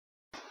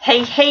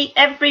Hey,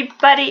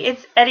 everybody,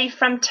 it's Eddie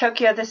from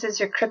Tokyo. This is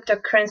your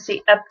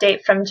cryptocurrency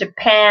update from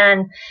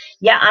Japan.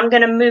 Yeah, I'm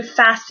going to move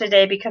fast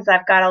today because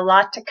I've got a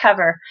lot to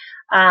cover.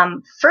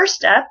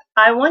 First up,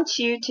 I want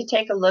you to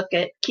take a look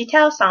at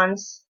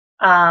Kitao-san's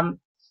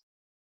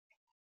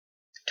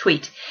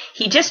tweet.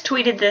 He just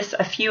tweeted this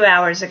a few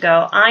hours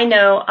ago. I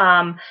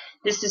know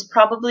this is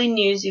probably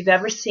news you've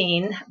ever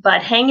seen,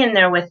 but hang in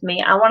there with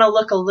me. I want to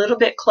look a little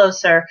bit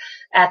closer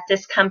at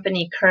this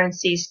company,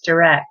 Currencies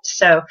Direct.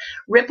 So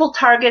Ripple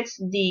targets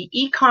the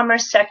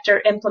e-commerce sector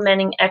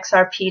implementing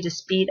Xrapid to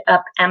speed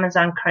up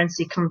Amazon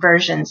currency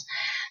conversions.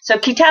 So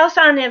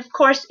Kitao-san, of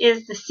course,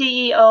 is the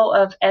CEO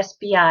of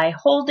SBI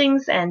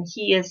Holdings, and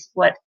he is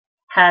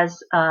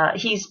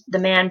he's the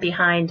man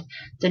behind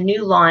the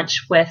new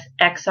launch with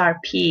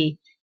XRP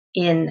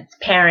in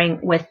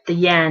pairing with the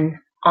yen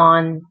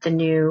on the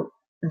new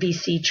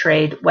VC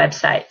Trade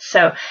website.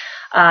 So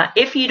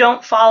if you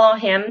don't follow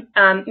him,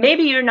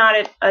 maybe you're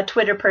not a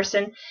Twitter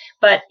person,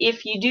 but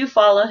if you do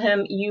follow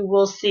him, you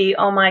will see,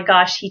 oh my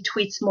gosh, he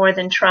tweets more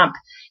than Trump.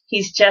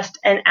 He's just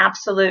an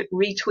absolute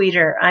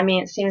retweeter. I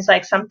mean, it seems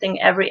like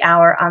something every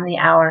hour on the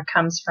hour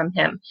comes from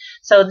him.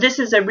 So this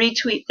is a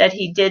retweet that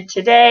he did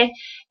today,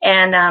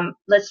 and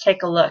let's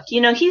take a look.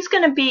 You know, he's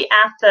going to be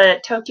at the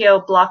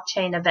Tokyo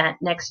blockchain event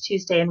next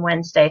Tuesday and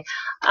Wednesday.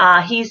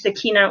 He's the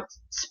keynote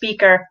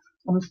speaker.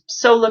 I'm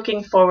so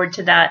looking forward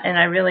to that, and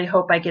I really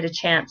hope I get a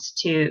chance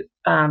to,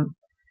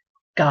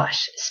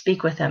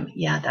 speak with him.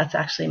 Yeah, that's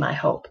actually my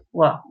hope.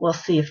 Well, we'll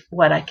see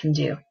what I can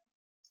do.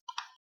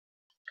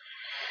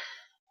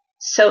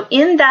 So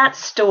in that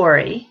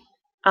story,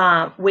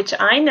 which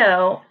I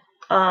know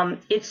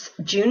it's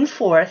June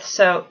 4th,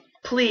 so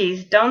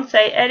please don't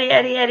say,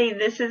 Eddie,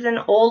 this is an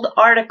old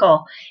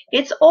article.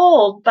 It's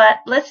old, but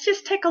let's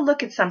just take a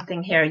look at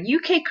something here.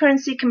 UK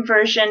currency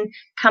conversion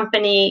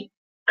company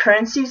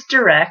Currencies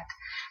Direct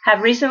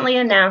have recently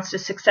announced a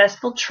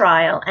successful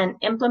trial and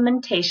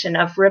implementation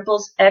of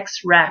Ripple's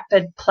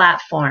Xrapid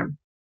platform.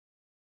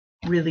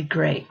 Really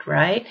great,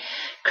 right?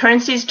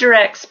 Currencies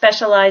Direct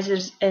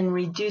specializes in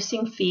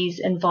reducing fees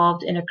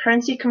involved in a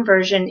currency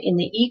conversion in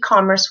the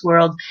e-commerce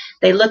world.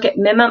 They look at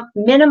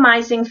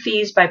minimizing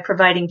fees by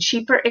providing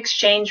cheaper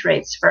exchange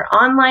rates for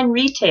online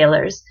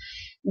retailers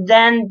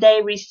than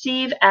they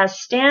receive as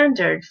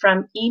standard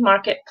from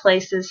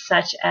e-marketplaces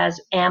such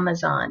as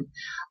Amazon.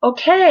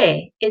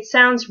 Okay, it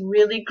sounds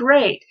really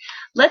great.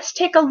 Let's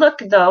take a look,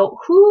 though.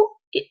 Who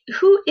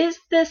is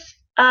this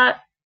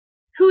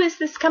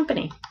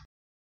company?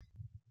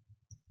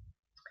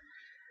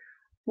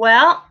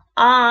 Well,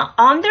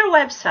 on their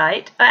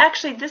website,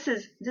 actually, this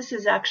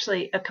is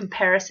actually a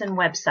comparison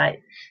website.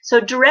 So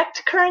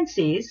Direct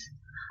Currencies,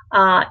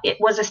 it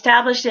was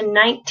established in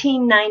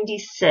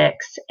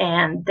 1996,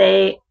 and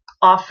they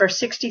offer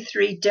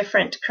 63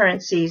 different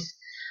currencies,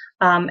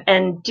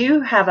 and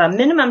do have a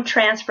minimum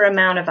transfer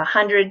amount of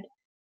 100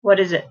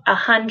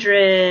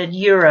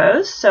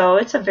 euros. So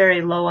it's a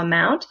very low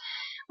amount.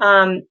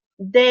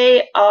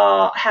 They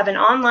have an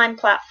online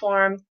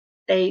platform.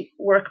 They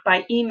work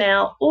by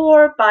email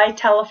or by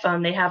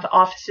telephone. They have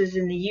offices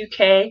in the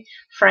UK,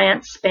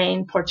 France,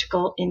 Spain,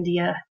 Portugal,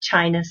 India,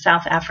 China,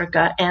 South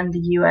Africa, and the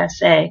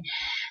USA.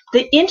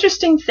 The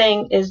interesting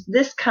thing is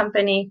this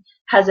company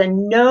has a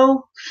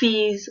no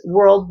fees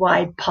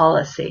worldwide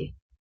policy.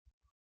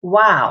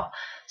 Wow.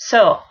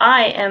 So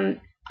I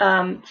am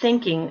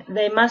thinking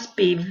they must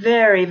be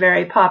very,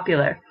 very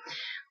popular.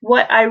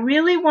 What I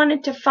really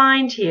wanted to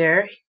find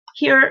here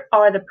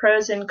are the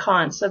pros and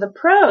cons. So the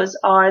pros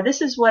are,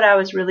 this is what I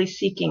was really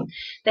seeking.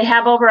 They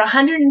have over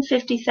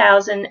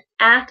 150,000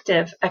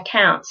 active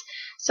accounts.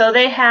 So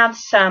they have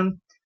some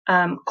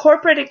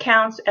corporate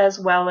accounts as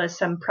well as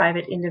some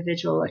private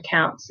individual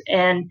accounts.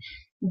 And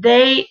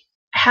they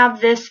have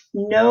this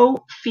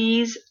no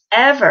fees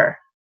ever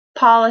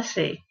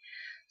policy.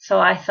 So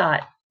I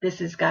thought, this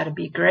has got to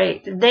be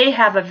great. They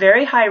have a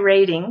very high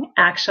rating,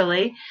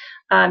 actually.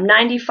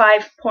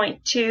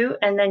 95.2,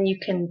 and then you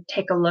can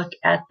take a look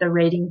at the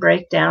rating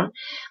breakdown.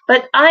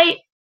 But I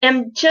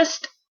am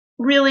just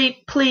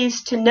really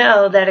pleased to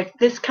know that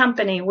this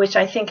company, which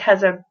I think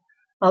has a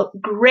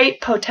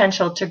great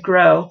potential to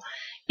grow,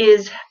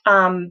 is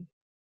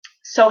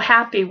so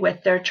happy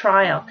with their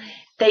trial.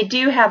 They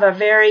do have a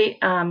very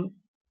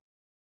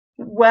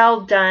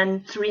well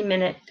done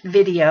 3-minute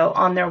video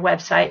on their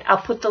website. I'll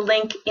put the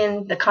link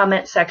in the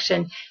comment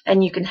section,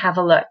 and you can have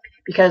a look,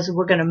 because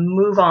we're going to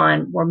move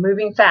on. We're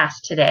moving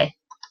fast today.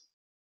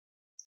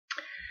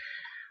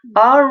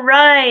 All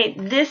right,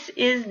 this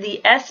is the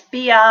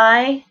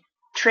SBI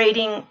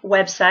trading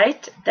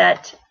website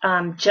that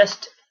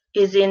just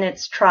is in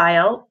its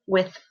trial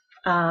with,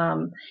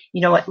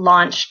 it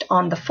launched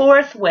on the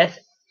 4th with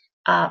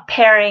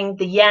pairing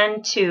the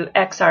yen to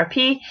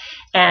XRP,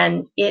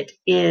 and it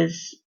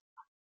is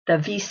the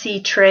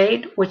VC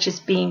Trade, which is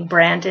being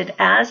branded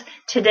as.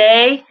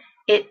 Today,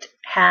 it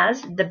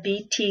has the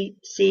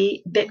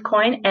BTC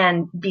Bitcoin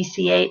and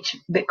BCH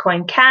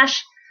Bitcoin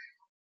Cash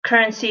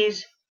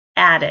currencies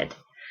added.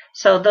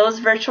 So those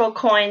virtual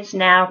coins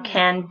now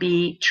can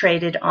be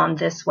traded on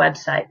this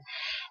website.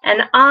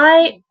 And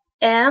I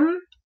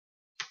am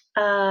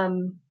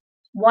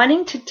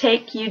wanting to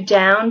take you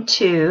down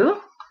to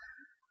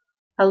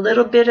a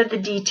little bit of the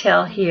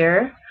detail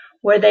here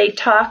where they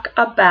talk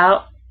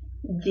about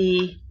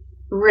the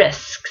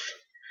risks.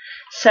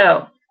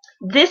 So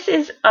this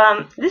is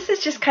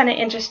just kind of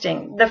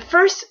interesting. The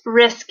first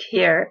risk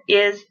here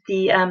is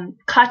the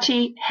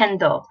kachi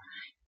hendo.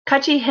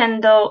 Kachi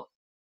hendo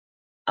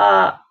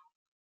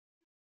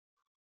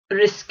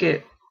risk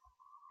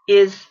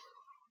is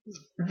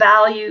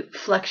value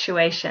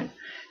fluctuation.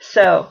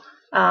 So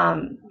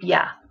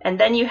yeah, and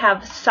then you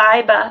have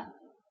cyber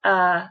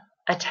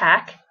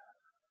attack,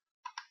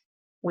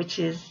 which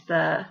is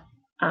the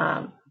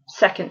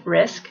second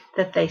risk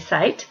that they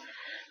cite.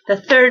 The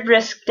third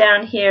risk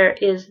down here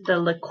is the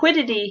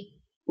liquidity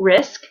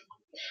risk.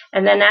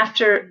 And then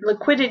after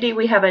liquidity,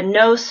 we have a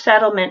no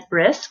settlement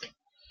risk.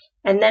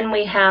 And then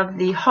we have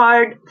the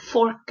hard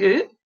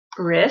forku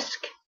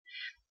risk.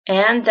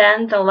 And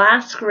then the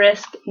last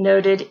risk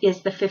noted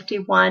is the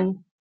 51%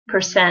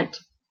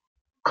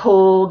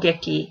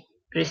 Kougeki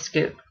risk,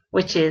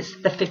 which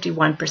is the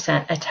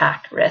 51%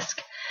 attack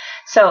risk.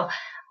 So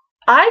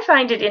I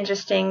find it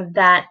interesting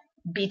that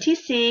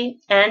BTC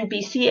and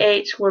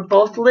BCH were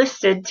both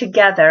listed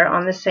together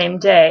on the same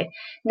day.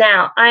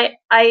 Now,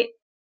 I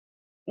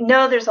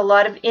know there's a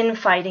lot of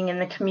infighting in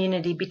the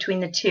community between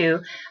the two,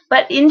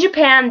 but in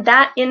Japan,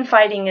 that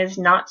infighting is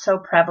not so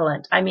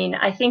prevalent. I mean,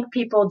 I think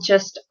people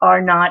just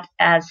are not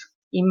as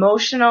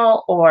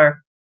emotional or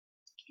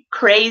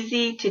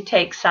crazy to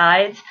take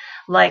sides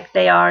like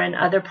they are in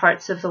other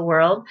parts of the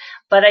world.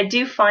 But I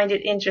do find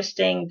it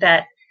interesting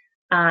that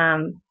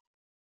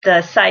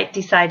the site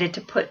decided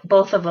to put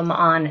both of them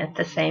on at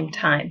the same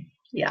time.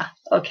 Yeah,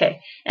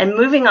 okay. And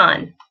moving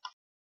on.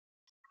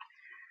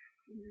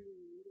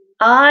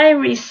 I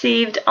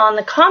received on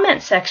the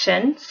comment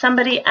section,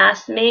 somebody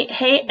asked me,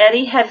 hey,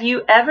 Eddie, have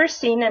you ever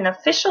seen an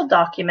official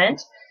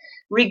document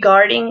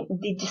regarding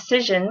the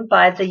decision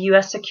by the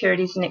U.S.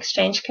 Securities and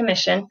Exchange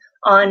Commission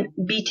on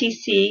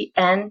BTC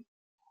and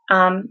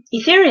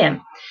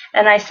Ethereum?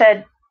 And I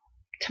said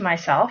to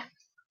myself,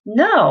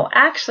 no,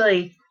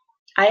 actually,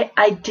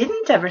 I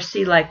didn't ever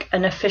see like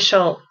an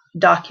official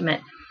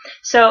document.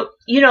 So,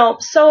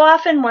 so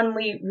often when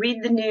we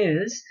read the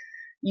news,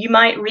 you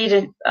might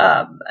read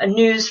a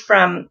news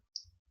from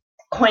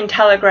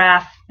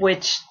Cointelegraph,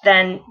 which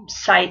then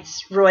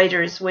cites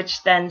Reuters,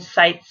 which then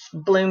cites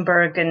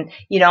Bloomberg. And,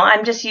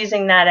 I'm just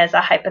using that as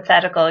a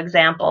hypothetical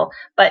example.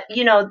 But,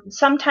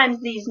 sometimes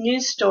these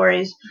news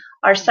stories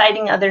are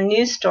citing other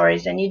news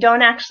stories and you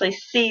don't actually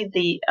see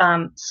the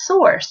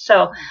source.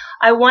 So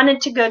I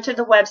wanted to go to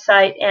the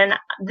website, and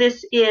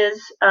this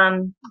is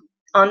on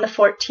the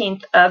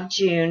 14th of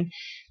June.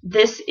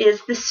 This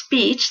is the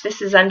speech.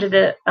 This is under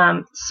the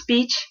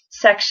speech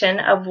section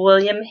of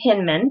William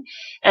Hinman,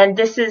 and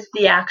this is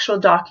the actual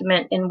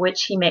document in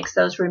which he makes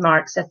those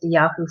remarks at the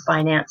Yahoo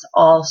Finance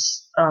All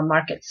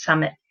Market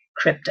Summit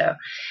Crypto.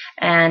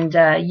 And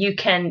you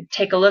can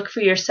take a look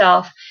for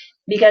yourself,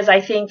 because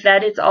I think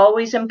that it's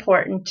always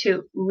important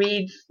to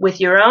read with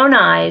your own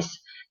eyes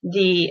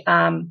the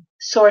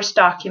source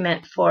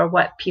document for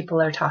what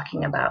people are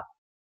talking about.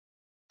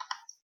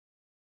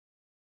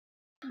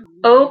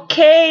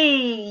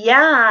 Okay,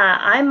 yeah,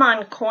 I'm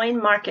on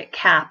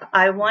CoinMarketCap.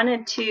 I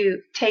wanted to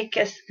take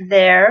us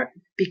there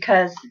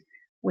because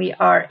we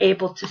are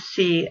able to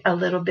see a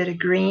little bit of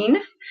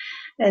green,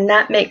 and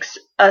that makes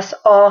us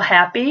all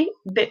happy.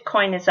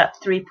 Bitcoin is up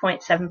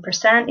 3.7%,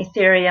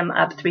 Ethereum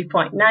up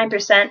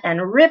 3.9%,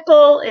 and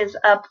Ripple is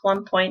up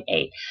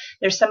 1.8%.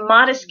 There's some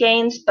modest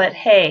gains, but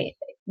hey,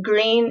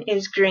 green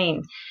is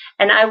green.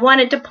 And I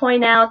wanted to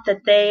point out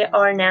that they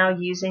are now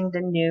using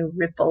the new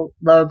Ripple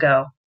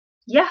logo.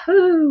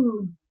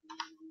 Yahoo!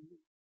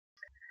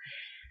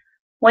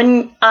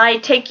 When I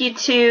take you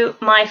to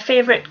my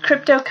favorite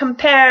crypto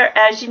compare,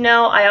 as you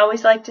know, I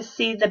always like to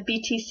see the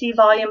BTC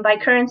volume by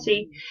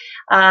currency.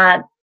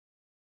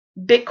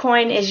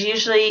 Bitcoin is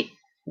usually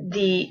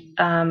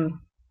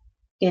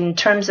in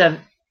terms of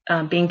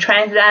being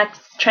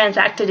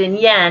transacted in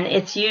yen,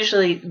 it's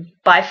usually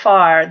by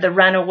far the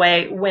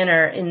runaway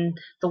winner in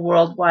the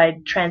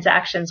worldwide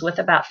transactions with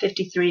about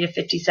 53 to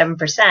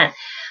 57%.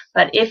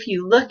 But if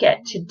you look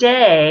at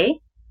today,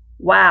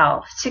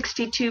 wow,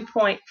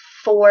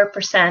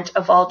 62.4%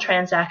 of all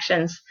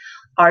transactions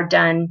are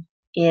done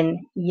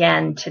in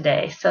yen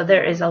today. So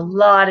there is a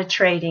lot of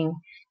trading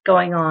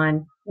going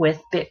on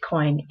with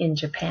Bitcoin in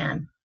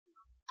Japan.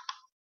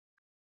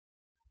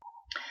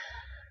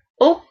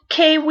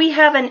 Okay, we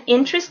have an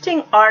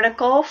interesting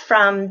article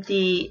from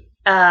the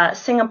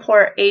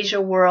Singapore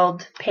Asia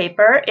World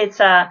paper.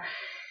 It's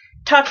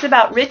talks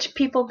about rich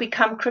people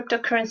become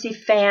cryptocurrency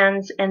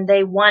fans and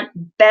they want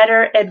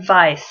better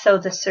advice, so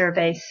the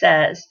survey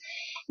says.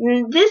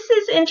 This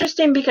is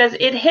interesting because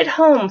it hit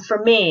home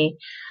for me.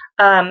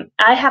 I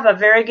have a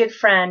very good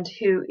friend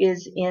who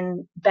is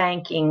in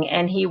banking,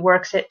 and he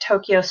works at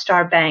Tokyo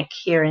Star Bank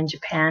here in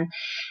Japan.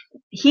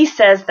 he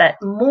says that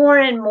more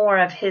and more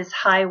of his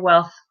high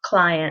wealth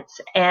clients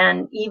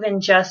and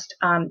even just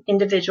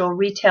individual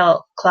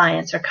retail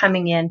clients are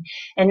coming in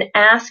and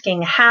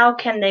asking how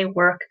can they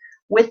work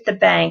with the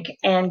bank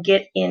and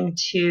get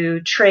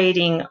into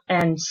trading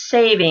and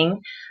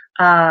saving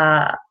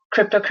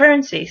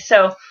cryptocurrency.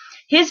 So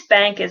his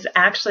bank is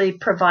actually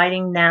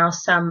providing now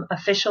some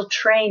official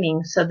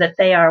training so that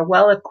they are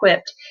well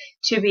equipped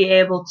to be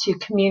able to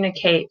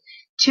communicate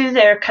to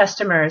their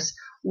customers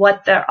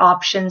what their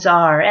options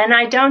are. And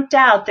I don't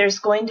doubt there's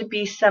going to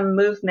be some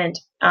movement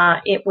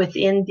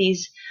within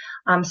these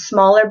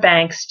smaller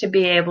banks to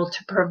be able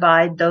to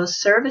provide those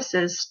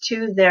services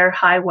to their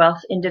high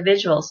wealth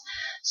individuals.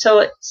 So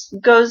it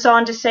goes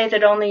on to say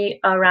that only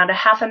around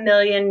 500,000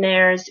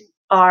 millionaires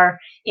are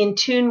in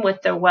tune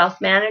with their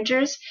wealth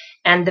managers,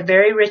 and the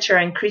very rich are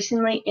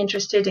increasingly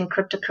interested in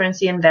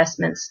cryptocurrency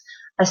investments,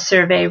 a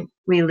survey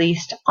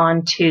released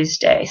on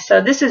Tuesday.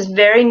 So this is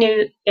very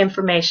new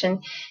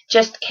information,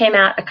 just came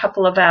out a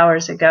couple of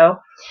hours ago.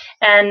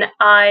 And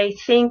I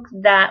think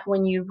that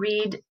when you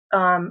read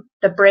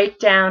the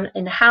breakdown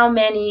and how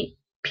many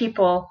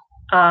people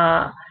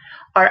are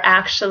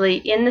actually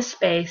in the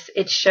space,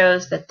 it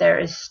shows that there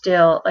is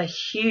still a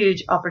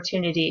huge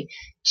opportunity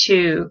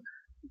to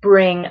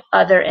bring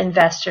other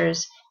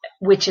investors,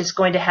 which is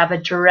going to have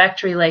a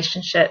direct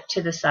relationship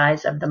to the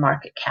size of the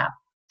market cap.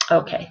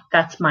 Okay,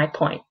 that's my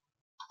point.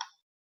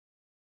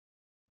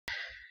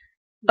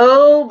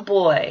 Oh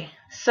boy.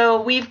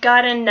 So we've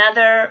got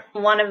another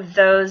one of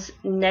those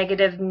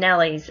negative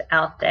Nellies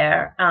out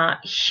there.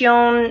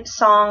 Hyun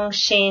Song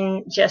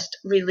Shin just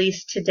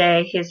released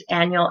today his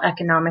annual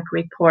economic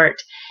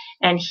report,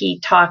 and he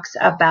talks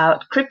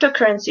about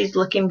cryptocurrencies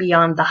looking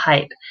beyond the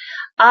hype.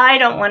 I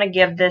don't want to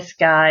give this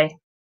guy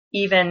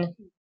even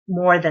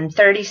more than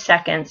 30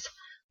 seconds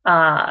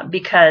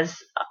because,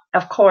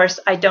 of course,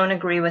 I don't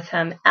agree with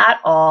him at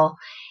all.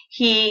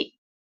 He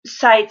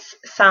cites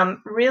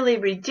some really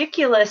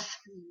ridiculous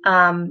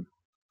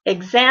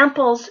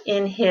examples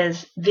in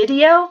his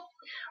video,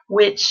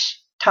 which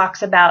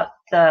talks about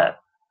the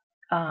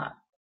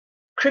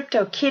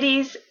crypto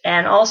kitties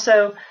and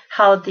also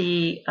how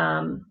the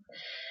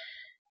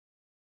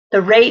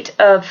rate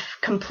of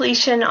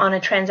completion on a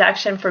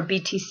transaction for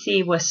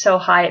BTC was so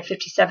high at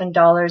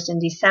 $57 in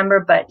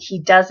December, but he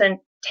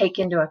doesn't take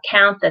into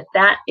account that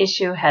that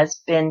issue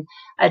has been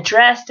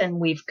addressed and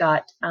we've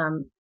got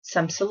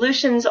some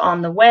solutions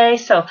on the way.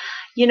 So,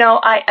 you know,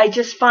 I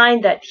just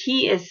find that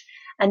he is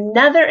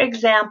another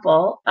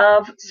example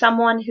of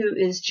someone who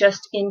is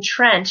just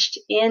entrenched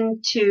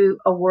into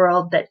a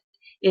world that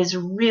is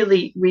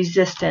really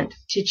resistant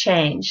to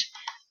change.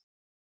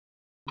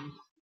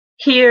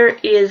 Here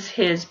is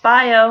his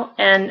bio,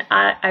 and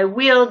I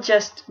will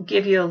just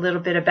give you a little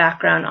bit of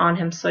background on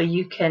him so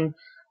you can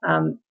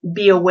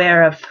be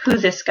aware of who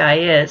this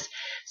guy is.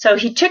 So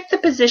he took the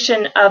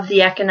position of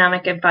the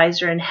economic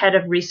advisor and head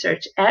of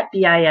research at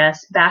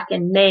BIS back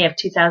in May of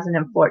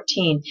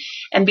 2014.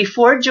 And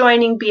before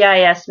joining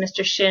BIS,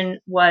 Mr. Shin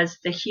was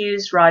the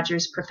Hughes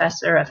Rogers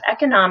Professor of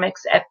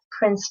Economics at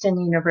Princeton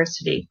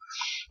University.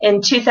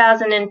 In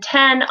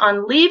 2010,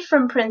 on leave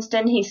from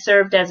Princeton, he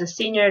served as a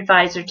senior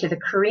advisor to the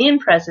Korean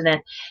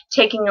president,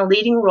 taking a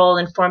leading role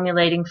in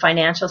formulating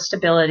financial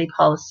stability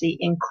policy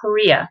in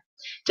Korea,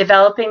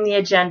 developing the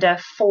agenda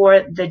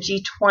for the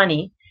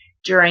G20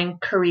 during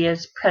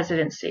Korea's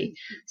presidency.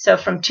 So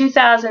from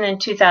 2000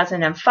 and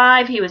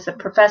 2005, he was a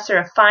professor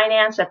of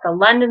finance at the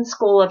London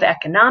School of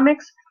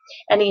Economics,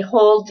 and he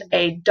holds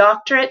a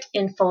doctorate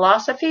in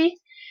philosophy,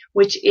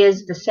 which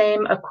is the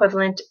same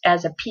equivalent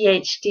as a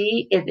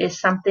PhD. It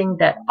is something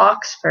that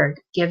Oxford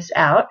gives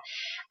out,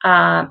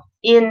 and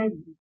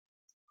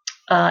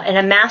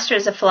a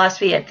master's of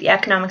philosophy at the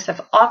economics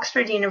of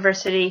Oxford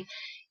University,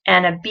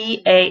 and a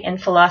BA in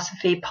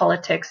philosophy,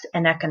 politics,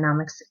 and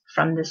economics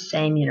from the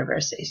same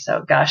university.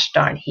 So gosh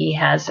darn, he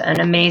has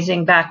an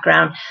amazing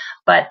background,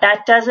 but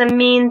that doesn't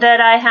mean that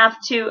I have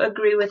to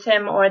agree with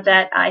him or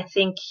that I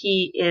think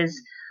he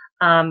is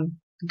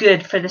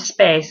good for the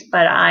space,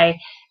 but I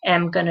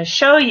am going to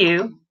show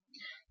you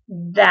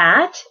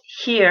that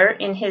here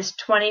in his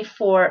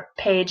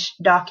 24-page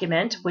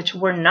document, which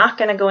we're not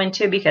going to go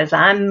into because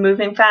I'm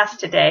moving fast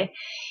today,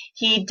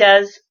 he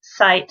does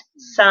cite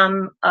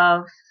some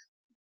of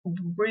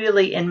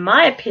really, in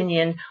my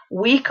opinion,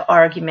 weak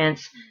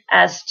arguments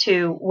as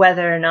to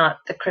whether or not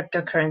the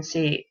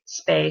cryptocurrency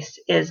space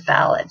is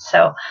valid.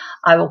 So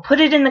I will put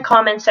it in the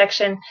comment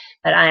section,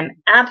 but I'm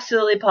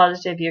absolutely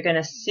positive you're going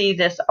to see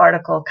this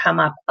article come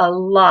up a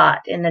lot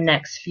in the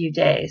next few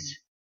days.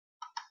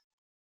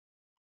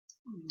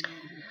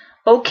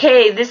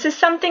 Okay, this is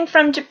something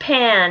from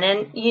Japan,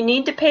 and you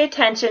need to pay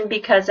attention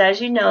because, as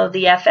you know,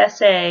 the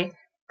FSA,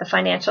 the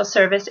Financial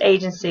Service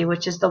Agency,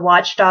 which is the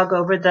watchdog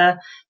over the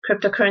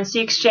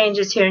cryptocurrency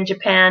exchanges here in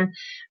Japan,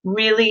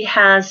 really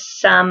has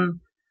some,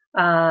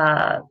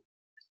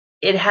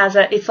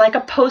 it's like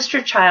a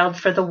poster child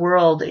for the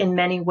world in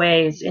many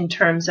ways in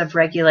terms of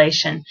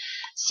regulation.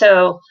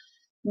 So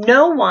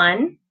no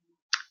one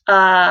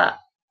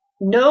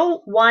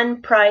no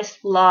one price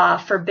law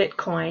for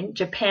Bitcoin.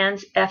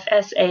 Japan's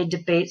FSA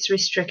debates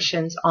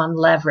restrictions on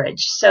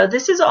leverage. So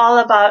this is all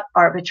about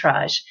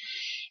arbitrage.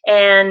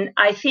 And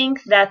I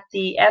think that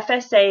the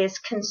FSA is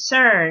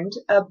concerned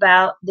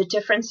about the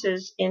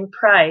differences in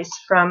price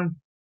from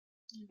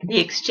the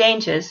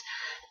exchanges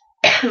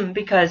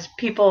because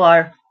people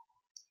are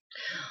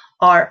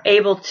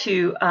able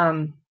to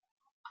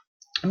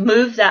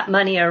move that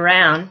money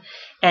around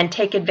and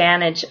take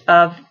advantage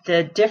of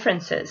the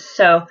differences.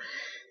 So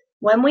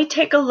when we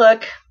take a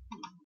look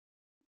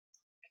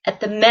at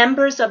the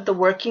members of the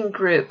working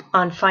group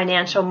on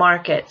financial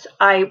markets,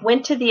 I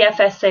went to the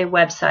FSA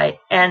website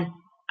and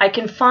I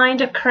can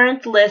find a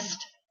current list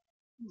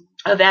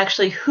of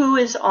actually who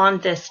is on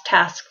this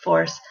task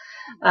force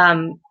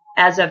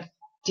as of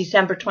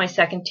December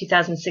 22nd,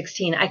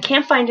 2016. I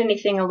can't find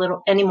anything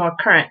any more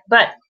current,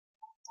 but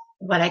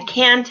what I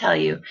can tell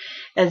you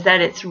is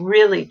that it's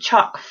really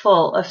chock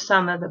full of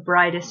some of the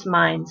brightest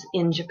minds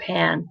in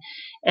Japan.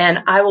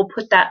 And I will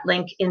put that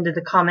link into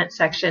the comment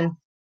section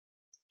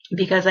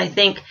because I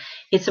think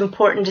it's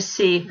important to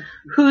see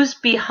who's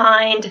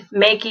behind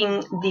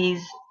making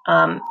these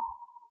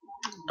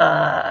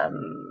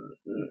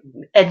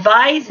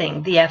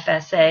advising the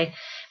FSA,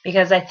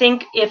 because I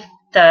think if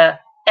the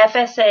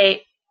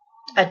FSA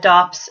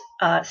adopts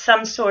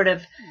some sort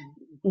of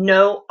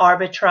no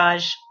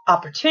arbitrage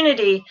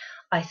opportunity,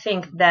 I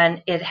think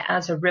then it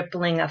has a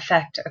rippling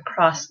effect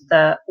across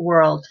the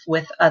world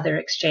with other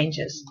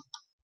exchanges.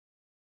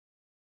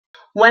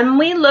 When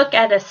we look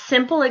at a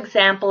simple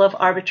example of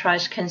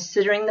arbitrage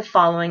considering the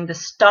following, the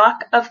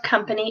stock of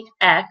company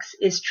X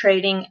is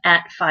trading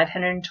at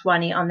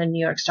 520 on the New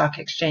York Stock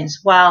Exchange,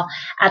 while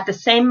at the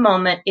same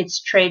moment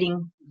it's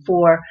trading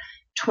for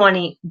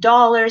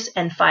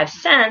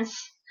 $20.05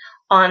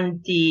 on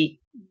the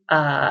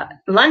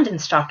London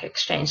Stock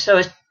Exchange. So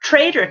a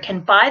trader can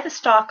buy the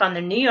stock on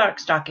the New York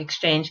Stock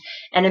Exchange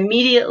and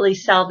immediately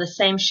sell the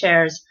same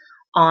shares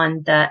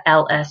on the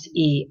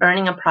LSE,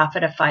 earning a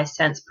profit of 5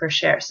 cents per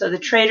share. So the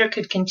trader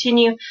could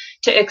continue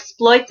to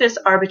exploit this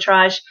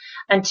arbitrage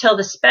until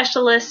the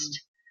specialists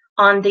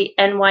on the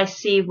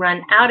NYC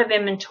run out of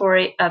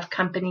inventory of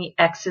company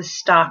X's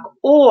stock,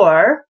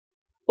 or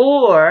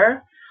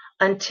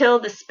until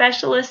the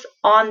specialists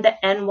on the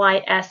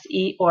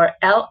NYSE or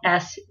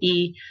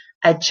LSE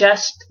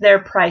adjust their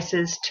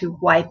prices to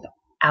wipe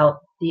out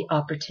the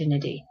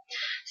opportunity.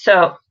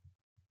 So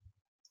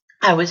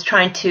I was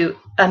trying to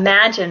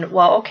imagine,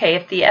 well, okay,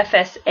 if the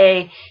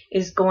FSA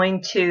is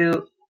going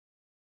to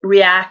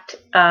react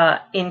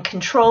in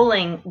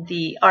controlling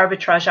the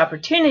arbitrage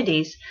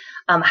opportunities,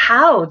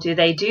 how do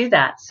they do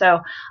that? So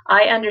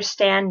I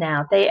understand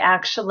now they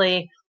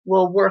actually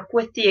will work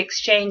with the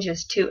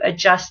exchanges to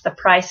adjust the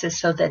prices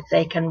so that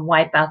they can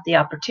wipe out the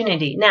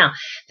opportunity. Now,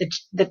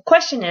 the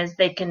question is,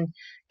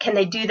 can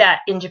they do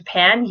that in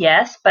Japan?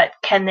 Yes, but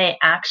can they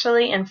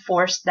actually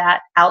enforce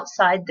that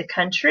outside the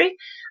country?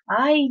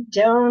 I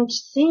don't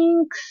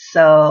think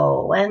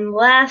so,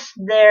 unless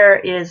there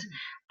is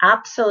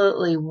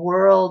absolutely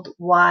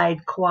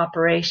worldwide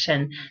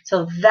cooperation.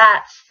 So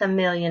that's the $1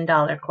 million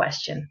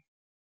question.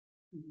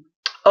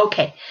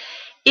 Okay,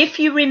 if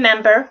you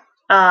remember,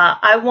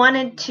 I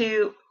wanted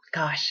to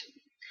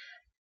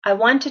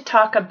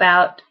talk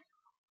about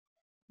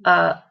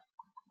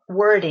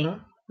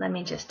wording. Let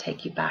me just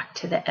take you back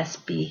to the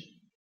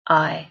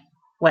SBI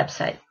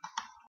website.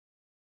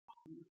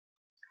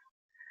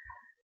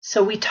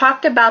 So we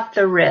talked about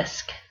the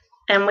risk,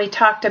 and we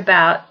talked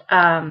about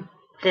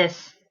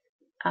this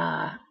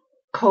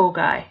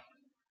Kougeki,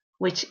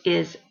 which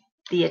is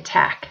the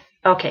attack.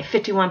 Okay,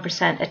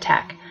 51%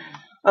 attack.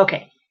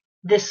 Okay,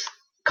 this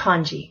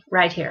Kanji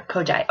right here,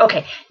 Kougeki.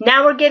 Okay,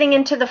 now we're getting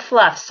into the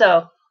fluff.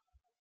 So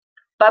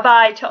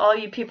bye-bye to all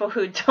you people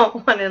who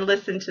don't want to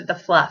listen to the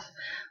fluff.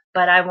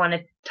 But I want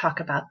to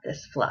talk about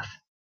this fluff.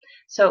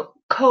 So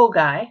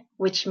Kougeki,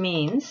 which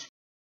means,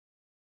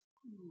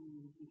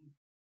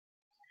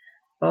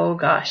 oh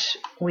gosh,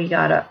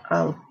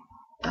 I'll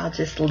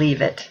just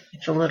leave it.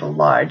 It's a little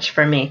large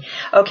for me.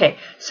 Okay,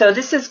 so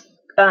this is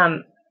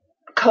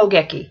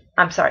Kougeki.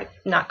 I'm sorry,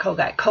 not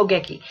Kougeki,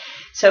 Kougeki.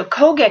 So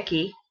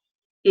Kougeki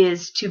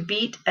is to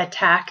beat,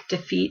 attack,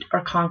 defeat,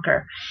 or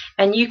conquer.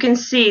 And you can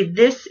see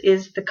this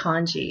is the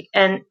kanji.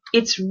 And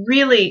it's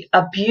really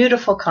a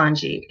beautiful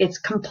kanji. It's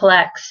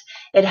complex.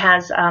 It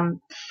has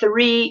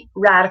 3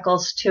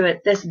 radicals to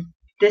it. This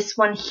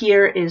one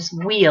here is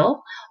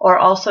wheel, or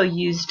also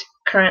used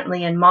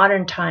currently in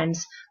modern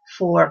times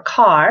for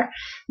car.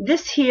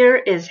 This here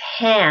is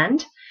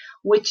hand,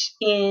 which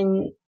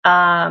in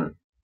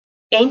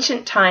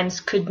ancient times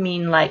could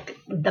mean like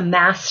the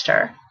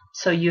master.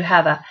 So you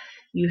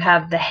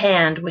have the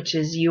hand, which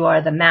is you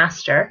are the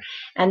master.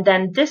 And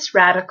then this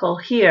radical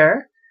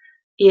here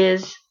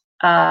is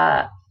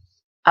a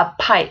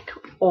pike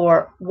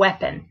or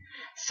weapon.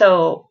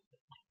 So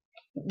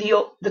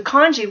the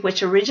kanji,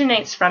 which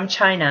originates from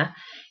China,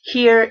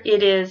 here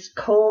it is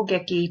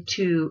Kougeki,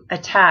 to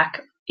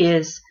attack,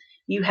 is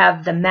you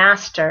have the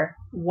master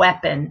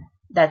weapon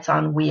that's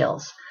on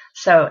wheels.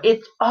 So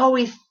it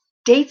always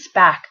dates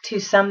back to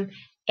some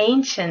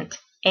ancient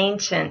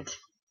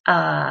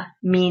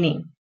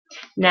meaning.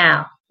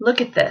 Now,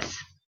 look at this.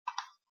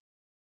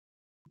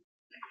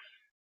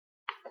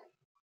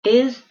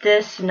 Is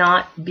this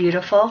not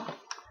beautiful?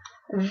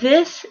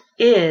 This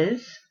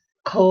is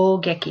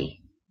Kougeki.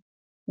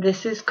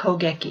 This is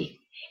Kougeki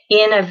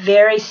in a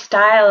very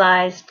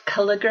stylized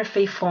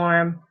calligraphy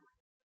form,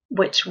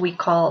 which we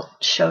call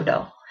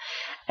shodo.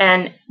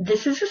 And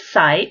this is a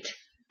site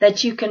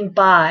that you can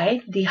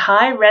buy the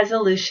high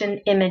resolution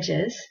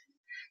images.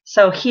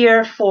 So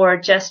here for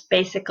just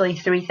basically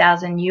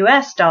 $3,000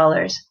 US,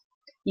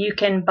 you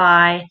can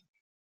buy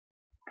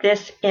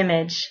this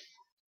image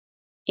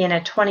in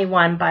a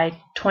 21 by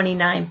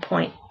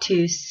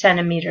 29.2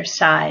 centimeter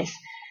size.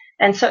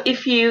 And so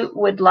if you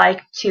would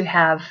like to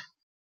have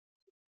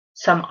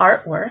some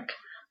artwork,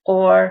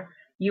 or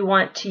you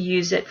want to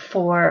use it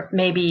for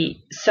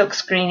maybe silk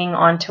screening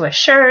onto a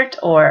shirt,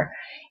 or,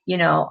 you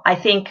know, I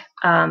think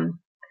the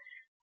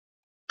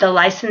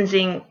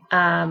licensing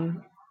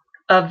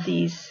of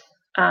these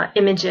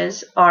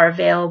images are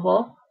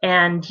available,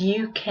 and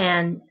you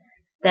can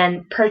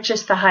then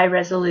purchase the high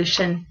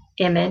resolution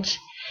image.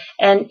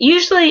 And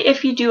usually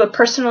if you do a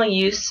personal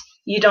use,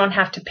 you don't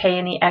have to pay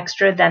any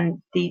extra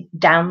than the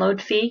download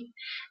fee.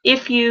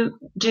 If you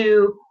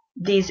do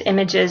these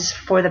images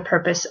for the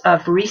purpose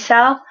of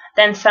resale,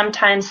 then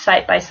sometimes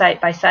site by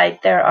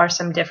site there are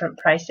some different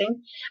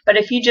pricing. But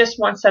if you just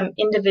want some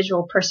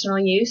individual personal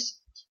use,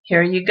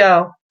 here you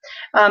go.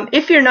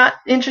 If you're not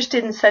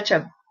interested in such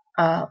a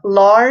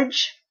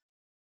large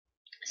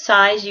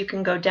size, you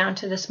can go down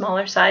to the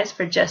smaller size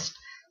for just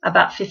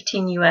about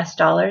 $15 US,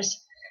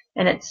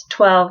 and it's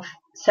 12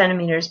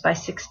 centimeters by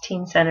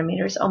 16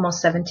 centimeters,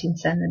 almost 17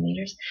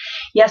 centimeters.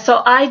 Yeah,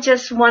 so I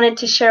just wanted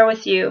to share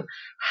with you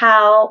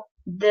how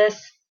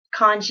this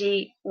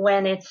kanji,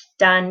 when it's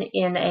done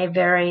in a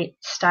very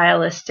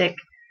stylistic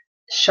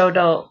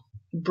shodo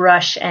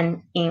brush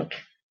and ink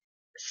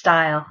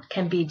style,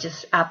 can be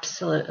just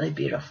absolutely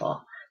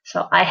beautiful.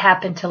 So I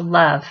happen to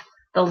love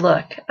the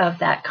look of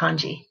that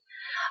kanji.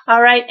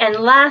 All right, and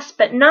last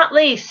but not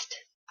least,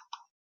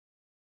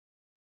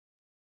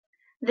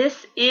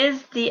 this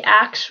is the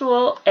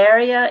actual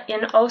area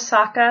in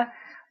Osaka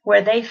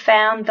where they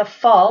found the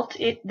fault.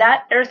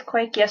 That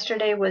earthquake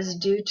yesterday was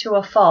due to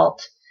a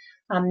fault,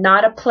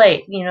 not a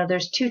plate. You know,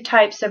 there's two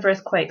types of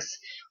earthquakes,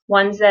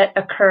 ones that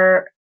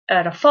occur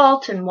at a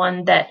fault and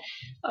one that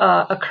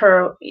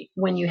occur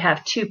when you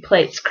have two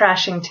plates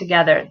crashing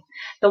together.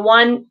 The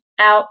one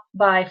out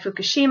by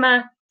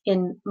Fukushima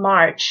in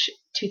March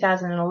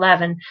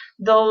 2011,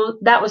 though,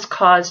 that was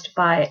caused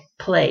by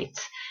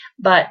plates.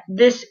 But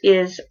this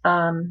is,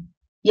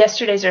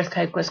 yesterday's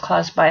earthquake was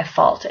caused by a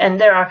fault. And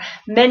there are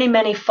many,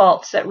 many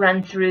faults that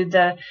run through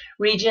the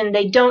region.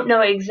 They don't know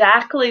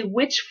exactly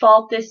which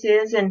fault this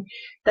is. And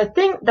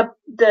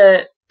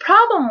the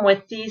problem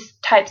with these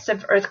types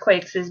of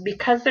earthquakes is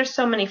because there's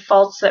so many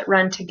faults that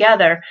run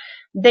together,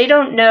 they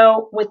don't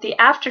know with the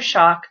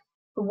aftershock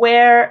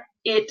where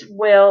it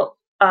will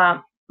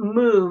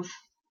move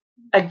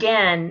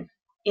again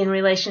in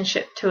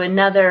relationship to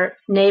another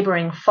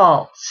neighboring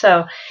fault.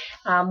 So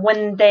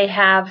when they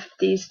have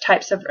these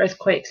types of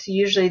earthquakes,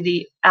 usually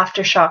the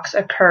aftershocks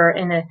occur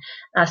in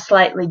a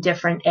slightly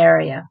different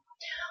area.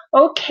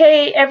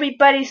 Okay,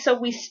 everybody, so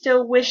we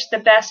still wish the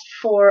best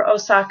for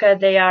Osaka.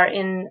 They are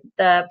in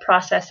the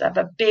process of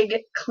a big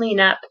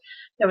cleanup.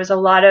 There was a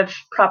lot of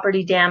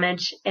property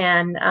damage,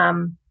 and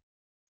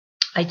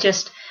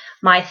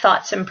my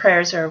thoughts and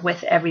prayers are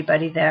with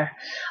everybody there.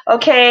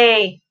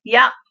 Okay,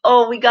 yeah,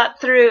 we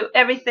got through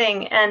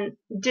everything and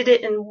did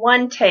it in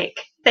one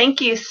take.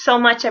 Thank you so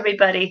much,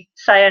 everybody.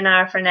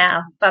 Sayonara for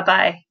now.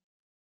 Bye-bye.